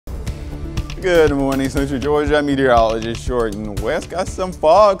Good morning, Central Georgia. Meteorologist Jordan West. Got some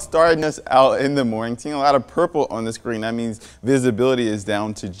fog starting us out in the morning. Seeing a lot of purple on the screen. That means visibility is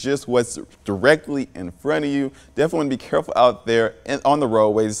down to just what's directly in front of you. Definitely want to be careful out there and on the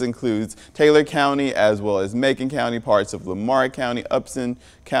roadways. This includes Taylor County as well as Macon County, parts of Lamar County, Upson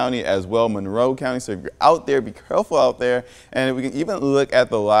County, as well Monroe County. So if you're out there, be careful out there. And we can even look at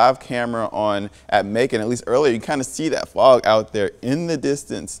the live camera at Macon, at least earlier, you kind of see that fog out there in the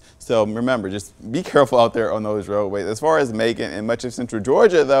distance. So remember, just be careful out there on those roadways. As far as Macon and much of Central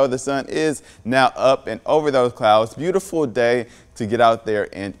Georgia, though, the sun is now up and over those clouds. Beautiful day to get out there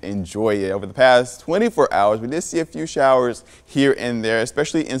and enjoy it. Over the past 24 hours, we did see a few showers here and there,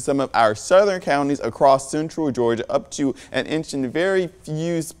 especially in some of our southern counties across Central Georgia, up to an inch in very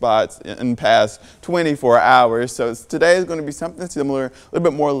few spots in the past 24 hours. So today is going to be something similar, a little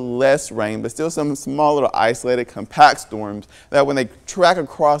bit more less rain, but still some small little isolated compact storms that when they track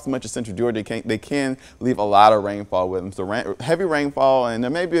across much of Central Georgia, they can leave a lot of rainfall with them. So heavy rainfall and there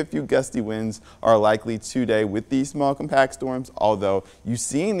may be a few gusty winds are likely today with these small compact storms, although you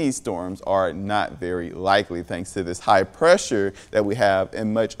seeing these storms are not very likely thanks to this high pressure that we have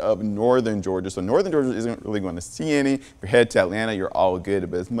in much of northern Georgia. So northern Georgia isn't really going to see any. If you head to Atlanta, you're all good,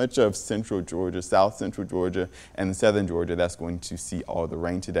 but it's much of Central Georgia, South Central Georgia, and southern Georgia that's going to see all the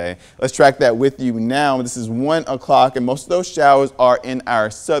rain today. Let's track that with you now. This is 1 o'clock, and most of those showers are in our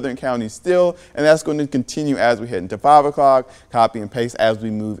southern counties still, and that's going to continue as we head into 5 o'clock. Copy and paste as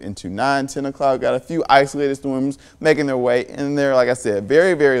we move into 9, 10 o'clock. Got a few isolated storms making their way in there. Like I said,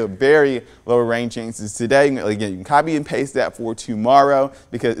 very, very, very low rain chances today. Again, you can copy and paste that for tomorrow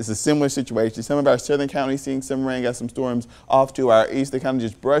because it's a similar situation. Some of our southern counties seeing some rain, got some storms off to our east. They kind of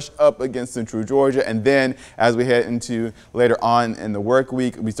just brush up against Central Georgia. And then as we head into later on in the work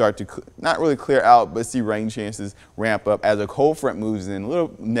week, we start to not really clear out, but see rain chances ramp up as a cold front moves in a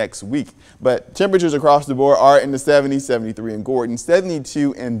little next week. But temperatures across the board are in the 70s, 73 in Gordon,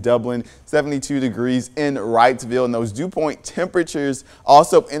 72 in Dublin, 72 degrees in Wrightsville, and those dew point temperatures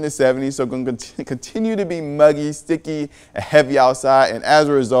also in the 70s, so going to continue to be muggy, sticky, and heavy outside, and as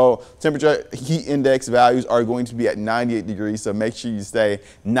a result, temperature heat index values are going to be at 98 degrees, so make sure you stay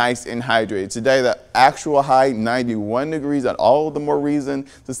nice and hydrated. Today, the actual high, 91 degrees, and all the more reason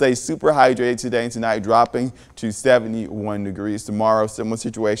to stay super hydrated today and tonight, dropping to 71 degrees. Tomorrow, similar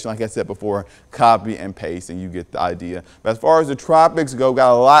situation, like I said before, copy and paste, and you get the idea. But as far as the tropics go,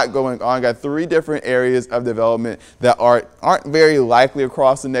 got a lot going on. Got 3 different areas of development that aren't very likely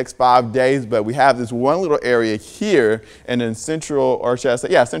across the next 5 days, but we have this one little area here in the central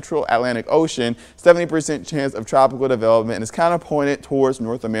Atlantic Ocean, 70% chance of tropical development, and it's kind of pointed towards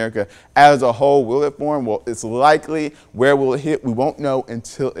North America as a whole. Will it form? Well, it's likely. Where will it hit? We won't know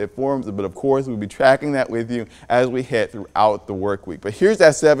until it forms, but of course, we'll be tracking that with you as we head throughout the work week. But here's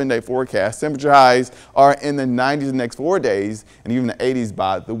that 7-day forecast. Temperature highs are in the 90s the next 4 days and even the 80s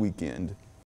by the weekend.